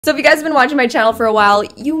So if you guys have been watching my channel for a while,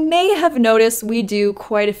 you may have noticed we do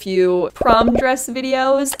quite a few prom dress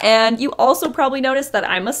videos, and you also probably noticed that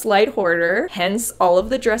I'm a slight hoarder, hence all of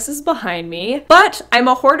the dresses behind me. But I'm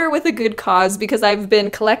a hoarder with a good cause because I've been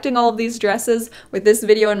collecting all of these dresses with this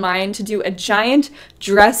video in mind to do a giant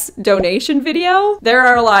dress donation video. There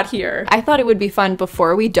are a lot here. I thought it would be fun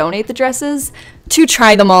before we donate the dresses to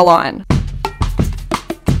try them all on.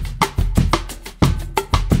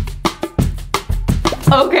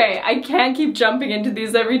 Okay, I can't keep jumping into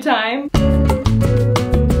these every time.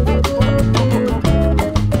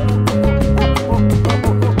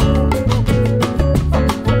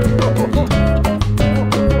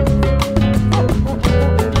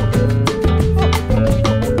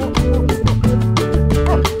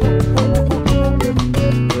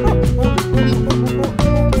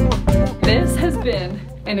 This has been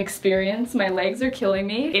an experience. My legs are killing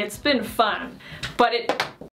me. It's been fun, but it